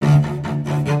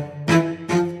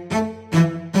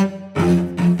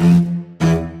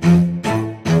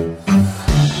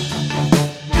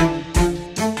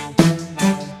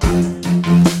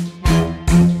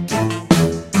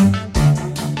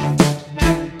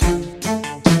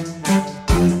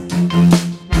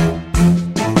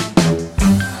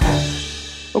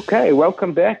Okay,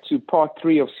 welcome back to part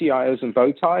 3 of CIOs and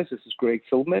Bow Ties. This is Greg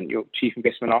Philbin, your Chief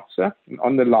Investment Officer. And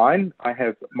on the line, I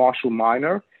have Marshall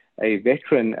Miner, a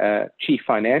veteran Chief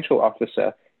Financial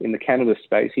Officer in the cannabis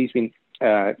space. He's been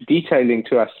detailing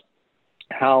to us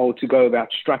how to go about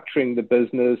structuring the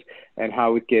business and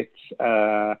how it gets,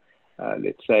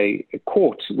 let's say,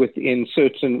 caught within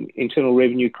certain Internal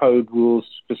Revenue Code rules,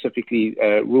 specifically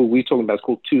rule we're talking about is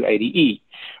called 280E,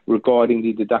 regarding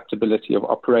the deductibility of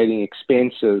operating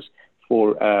expenses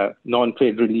for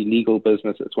non-federally legal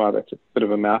businesses. Wow, that's a bit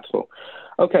of a mouthful.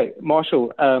 Okay,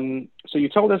 Marshall, so you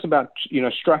told us about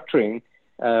structuring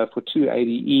for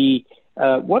 280E.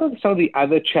 What are some of the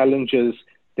other challenges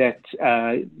that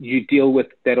you deal with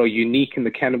that are unique in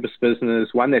the cannabis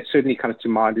business? One that certainly comes to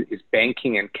mind is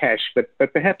banking and cash, but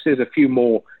perhaps there's a few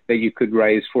more that you could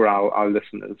raise for our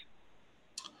listeners.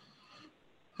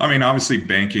 I mean, obviously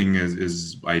banking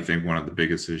is I think one of the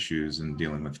biggest issues in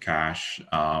dealing with cash.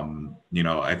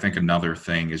 I think another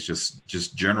thing is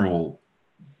just general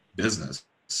business.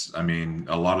 I mean,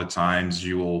 a lot of times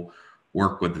you will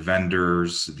work with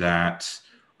vendors that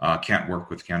can't work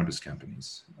with cannabis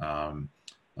companies.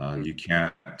 You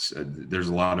can't, there's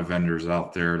a lot of vendors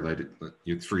out there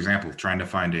that, for example, trying to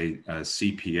find a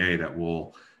CPA that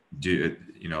will do,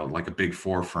 like a Big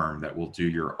Four firm that will do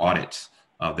your audit.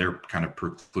 They're kind of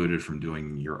precluded from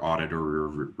doing your audit or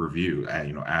review,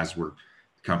 as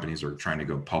companies are trying to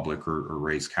go public or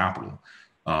raise capital.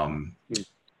 The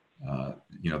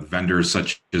vendors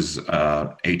such as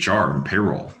HR and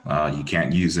payroll, you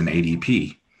can't use an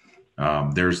ADP.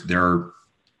 There are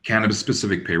cannabis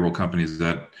specific payroll companies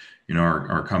that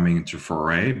are coming into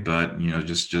foray, but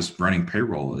just running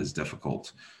payroll is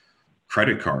difficult.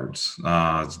 Credit cards,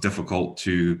 it's difficult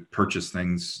to purchase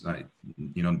things,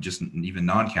 just even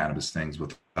non-cannabis things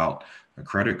without a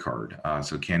credit card.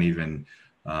 So can't even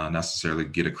necessarily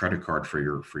get a credit card for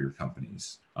your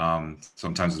companies.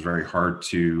 Sometimes it's very hard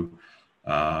to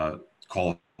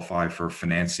qualify for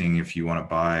financing if you want to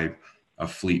buy a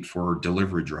fleet for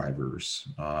delivery drivers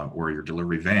or your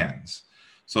delivery vans.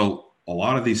 So a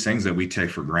lot of these things that we take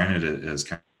for granted as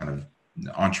kind of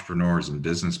entrepreneurs and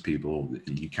business people,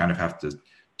 you kind of have to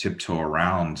tiptoe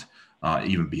around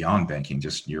even beyond banking,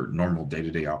 just your normal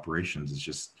day-to-day operations. It's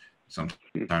just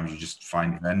sometimes you just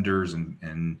find vendors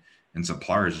and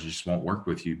suppliers that just won't work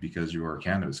with you because you are a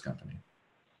cannabis company.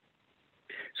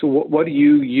 So what do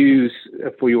you use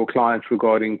for your clients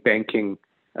regarding banking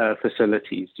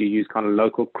facilities? Do you use kind of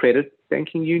local credit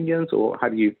banking unions, or how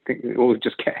do you think, or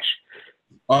just cash?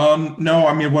 No,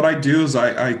 I mean, what I do is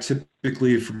I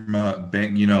typically from a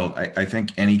bank, I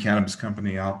think any cannabis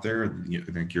company out there,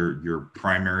 I think your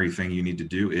primary thing you need to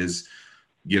do is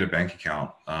get a bank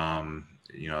account,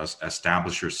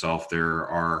 establish yourself. There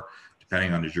are,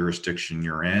 depending on the jurisdiction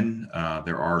you're in,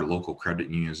 there are local credit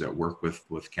unions that work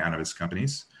with cannabis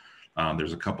companies.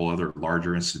 There's a couple other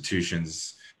larger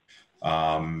institutions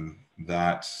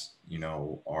that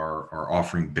are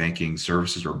offering banking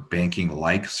services or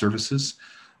banking-like services.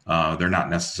 They're not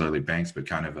necessarily banks, but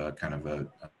kind of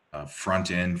a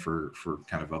front end for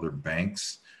kind of other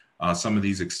banks. Some of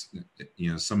these,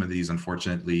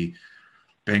 unfortunately,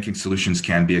 banking solutions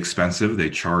can be expensive.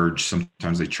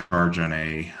 Sometimes they charge on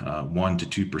a 1%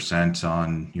 to 2%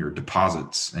 on your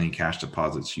deposits, any cash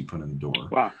deposits you put in the door.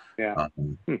 Wow. Yeah.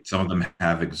 Some of them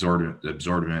have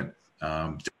exorbitant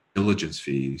diligence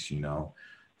fees,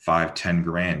 $5-10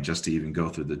 grand just to even go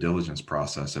through the diligence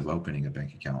process of opening a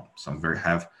bank account. Some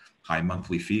have high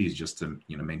monthly fees just to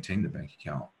maintain the bank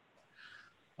account.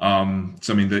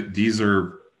 So I mean, these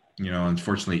are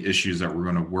unfortunately issues that we're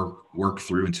going to work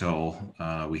through until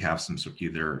we have some sort of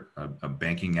either a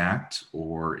banking act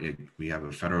or we have a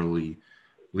federally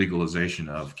legalization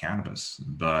of cannabis.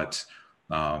 But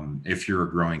if you're a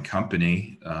growing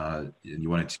company and you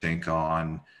want to take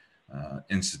on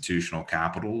institutional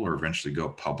capital or eventually go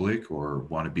public or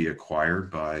want to be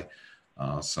acquired by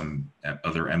some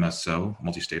other MSO,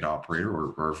 multi-state operator,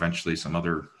 or eventually some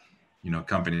other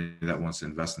company that wants to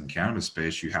invest in the cannabis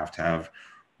space, you have to have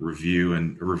reviewed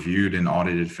and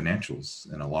audited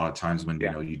financials. And a lot of times when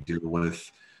you deal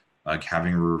with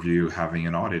having a review, having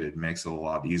an audit, it makes it a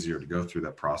lot easier to go through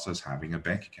that process having a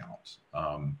bank account.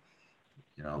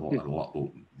 A lot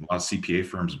of CPA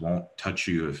firms won't touch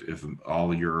you if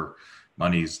all your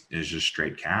money is just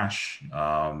straight cash,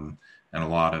 and a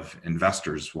lot of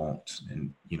investors won't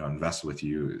invest with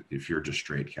you if you're just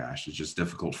straight cash. It's just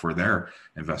difficult for their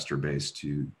investor base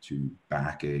to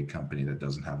back a company that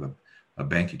doesn't have a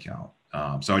bank account.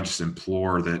 So I just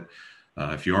implore that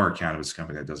if you are a cannabis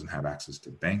company that doesn't have access to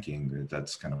banking,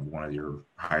 that's kind of one of your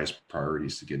highest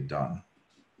priorities to get done.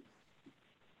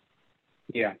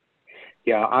 Yeah.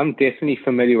 Yeah, I'm definitely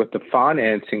familiar with the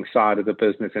financing side of the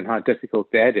business and how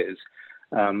difficult that is.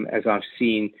 As I've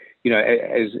seen,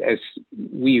 as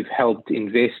we've helped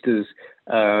investors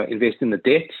invest in the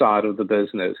debt side of the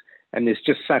business, and there's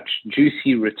just such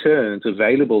juicy returns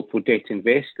available for debt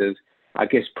investors. I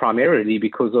guess primarily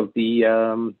because of the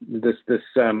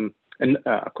can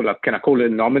I call it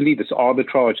anomaly, this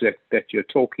arbitrage that you're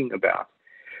talking about.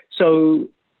 So,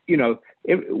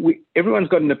 everyone's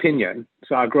got an opinion,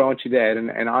 so I grant you that,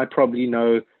 and I probably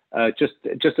know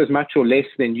just as much or less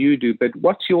than you do. But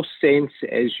what's your sense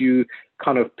as you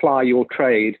kind of ply your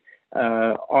trade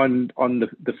on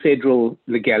the federal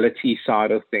legality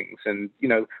side of things? And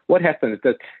what happens?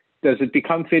 Does it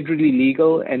become federally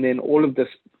legal, and then all of this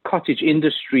cottage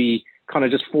industry kind of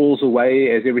just falls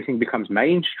away as everything becomes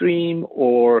mainstream,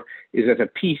 or is it a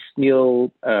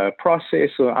piecemeal process?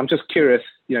 Or I'm just curious,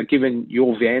 given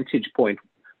your vantage point,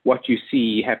 what you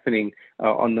see happening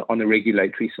on the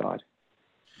regulatory side.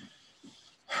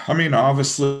 I mean,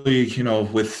 obviously,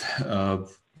 with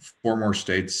 4 more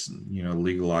states,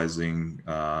 legalizing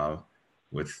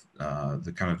with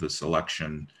the kind of this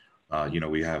election,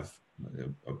 we have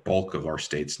a bulk of our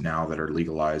states now that are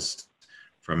legalized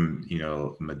from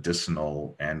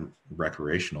medicinal and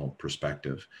recreational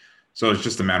perspective. So it's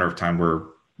just a matter of time where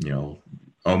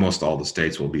almost all the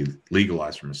states will be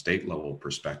legalized from a state level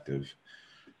perspective.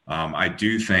 I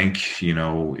do think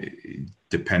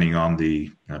depending on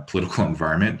the political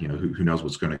environment, who knows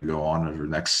what's going to go on over the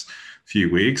next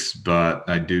few weeks, but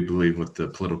I do believe with the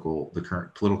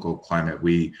current political climate,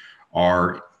 we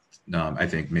are I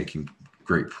think making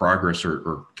great progress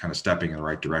or kind of stepping in the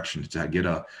right direction to get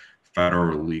a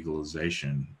federal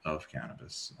legalization of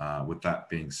cannabis. With that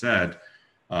being said,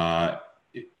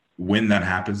 when that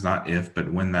happens, not if, but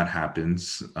when that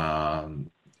happens,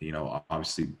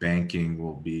 obviously banking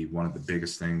will be one of the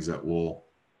biggest things that will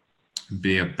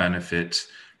be a benefit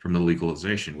from the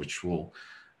legalization, which will,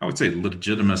 I would say,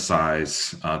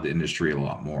 legitimize the industry a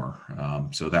lot more.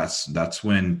 So that's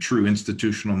when true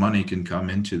institutional money can come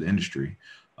into the industry.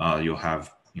 You'll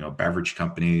have beverage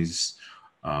companies,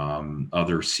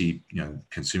 other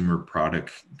consumer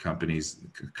product companies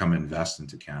come invest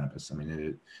into cannabis. I mean,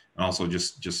 and also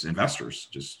just investors,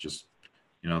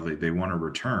 they want a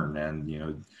return,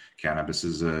 and cannabis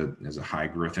is a high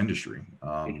growth industry.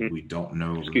 We don't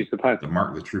know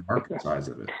the true market size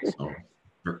of it, so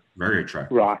very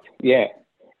attractive. Right. Yeah,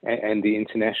 and the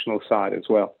international side as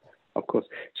well, of course.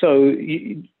 So,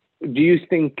 do you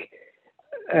think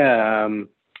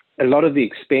a lot of the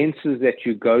expenses that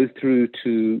you go through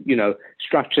to,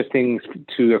 structure things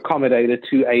to accommodate a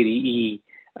 280E,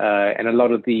 and a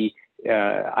lot of the,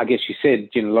 I guess you said,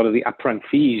 a lot of the upfront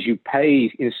fees you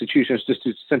pay institutions just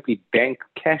to simply bank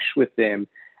cash with them,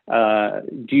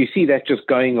 do you see that just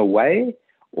going away?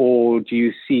 Or do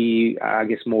you see, I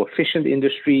guess, more efficient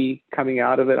industry coming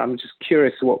out of it? I'm just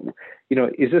curious,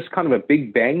 is this kind of a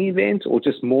big bang event, or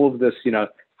just more of this,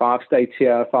 5 states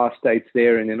here, 5 states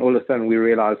there, and then all of a sudden we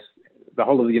realize the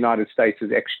whole of the United States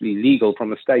is actually legal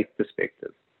from a state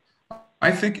perspective? I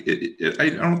think I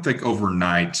don't think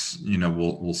overnight,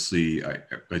 we'll see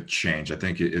a change. I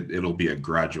think it'll be a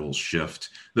gradual shift.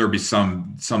 There'll be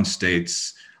some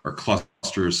states or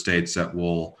cluster of states that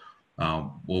will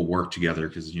work together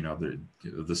because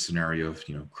the scenario of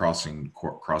crossing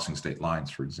state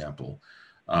lines, for example.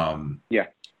 Yeah.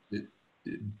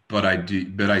 But I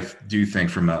do think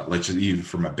from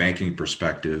a banking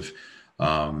perspective,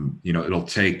 it'll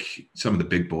take some of the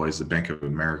big boys, the Bank of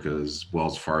America's,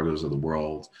 Wells Fargo's of the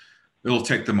world. It'll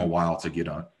take them a while to get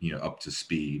up to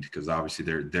speed, because obviously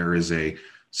there is a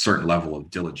certain level of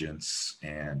diligence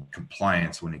and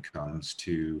compliance when it comes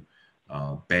to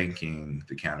banking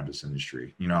the cannabis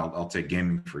industry. I'll take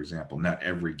gaming for example. Not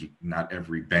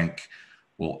every bank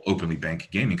will openly bank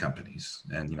gaming companies,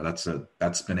 and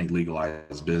that's been a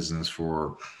legalized business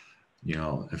for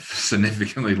a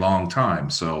significantly long time.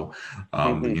 So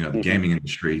the gaming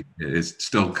industry is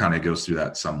still kind of goes through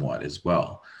that somewhat as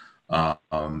well.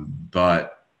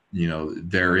 But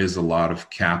there is a lot of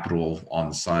capital on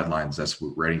the sidelines that's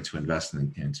ready to invest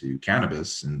into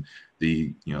cannabis, and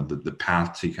the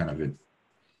path to kind of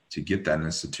to get that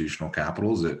institutional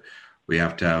capital is that we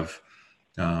have to have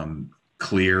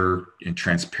clear and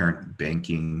transparent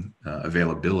banking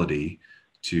availability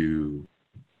to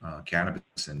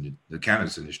cannabis and the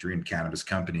cannabis industry, and cannabis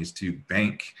companies to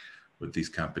bank with these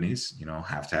companies.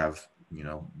 Have to have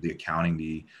the accounting,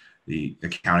 the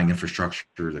accounting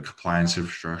infrastructure, the compliance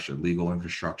infrastructure, legal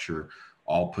infrastructure,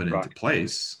 all put into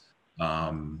place,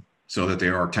 so that they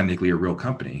are technically a real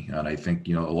company. And I think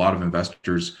a lot of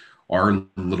investors are a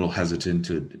little hesitant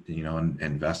to,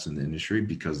 invest in the industry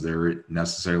because there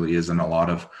necessarily isn't a lot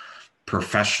of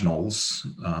professionals,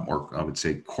 or I would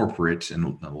say corporate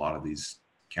in a lot of these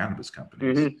cannabis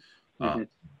companies. Mm-hmm.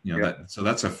 Mm-hmm. So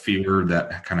that's a fear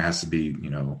that kind of has to be,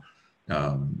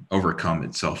 overcome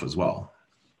itself as well.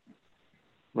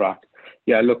 Right.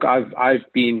 Yeah. Look, I've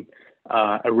been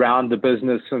around the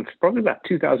business since probably about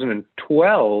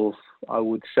 2012, I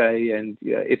would say, and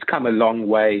it's come a long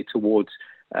way towards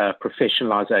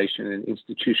professionalization and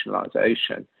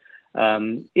institutionalization.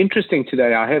 Interesting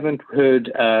today, I haven't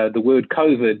heard the word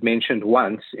COVID mentioned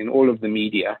once in all of the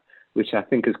media, which I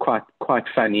think is quite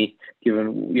funny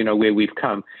given where we've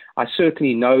come. I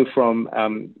certainly know from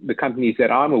the companies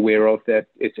that I'm aware of that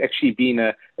it's actually been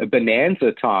a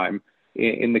bonanza time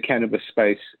in the cannabis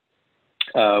space,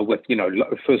 with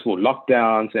first of all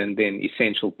lockdowns and then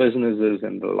essential businesses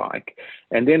and the like,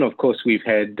 and then of course we've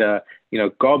had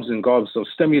gobs and gobs of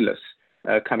stimulus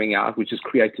coming out, which has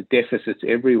created deficits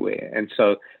everywhere. And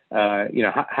so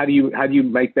how do you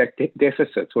make back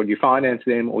deficits? Well, you finance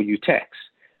them or you tax,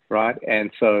 right?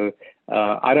 And so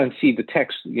I don't see the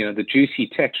tax, the juicy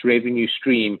tax revenue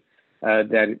stream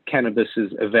that cannabis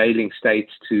is availing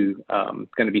states to going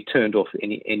to be turned off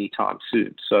any time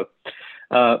soon. So,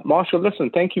 Marshall, listen,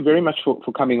 thank you very much for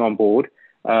coming on board.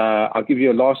 I'll give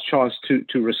you a last chance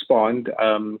to respond.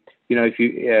 If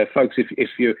you folks,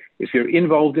 if you're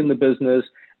involved in the business,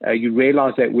 you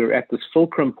realize that we're at this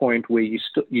fulcrum point where you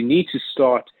need to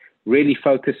start really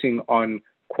focusing on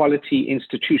quality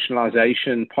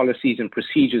institutionalization policies and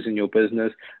procedures in your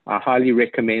business. I highly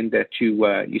recommend that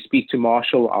you speak to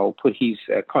Marshall. I'll put his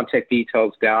contact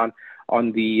details down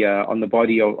on the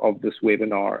body of this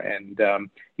webinar, and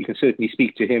you can certainly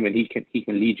speak to him, and he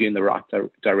can lead you in the right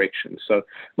direction. So,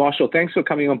 Marshall, thanks for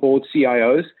coming on board,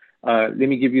 CIOs. Let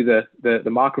me give you the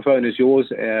microphone is yours.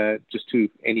 Just to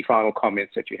any final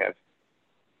comments that you have.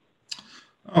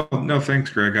 Oh, no, thanks,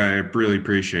 Greg. I really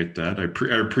appreciate that. I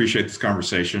appreciate this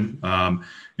conversation.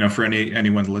 For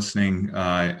anyone listening,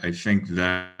 I think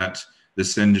that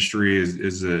this industry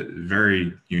is a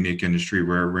very unique industry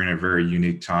where we're in a very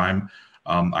unique time.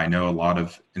 I know a lot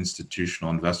of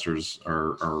institutional investors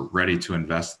are ready to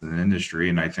invest in the industry,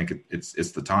 and I think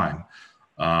it's the time.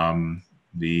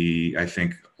 I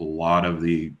think a lot of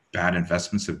the bad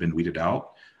investments have been weeded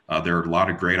out. There are a lot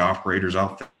of great operators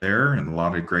out there, and a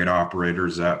lot of great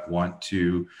operators that want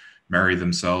to marry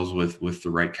themselves with the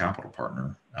right capital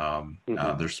partner.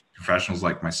 There's professionals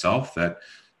like myself that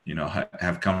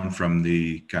have come from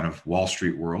the kind of Wall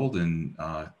Street world and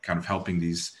kind of helping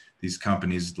these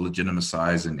companies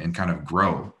legitimize and kind of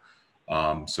grow.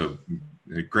 So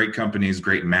great companies,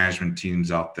 great management teams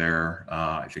out there.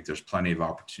 I think there's plenty of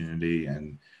opportunity,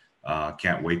 and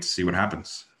can't wait to see what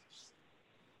happens.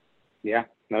 Yeah,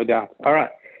 no doubt. All right.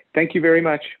 Thank you very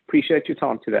much. Appreciate your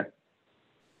time today.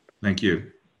 Thank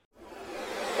you.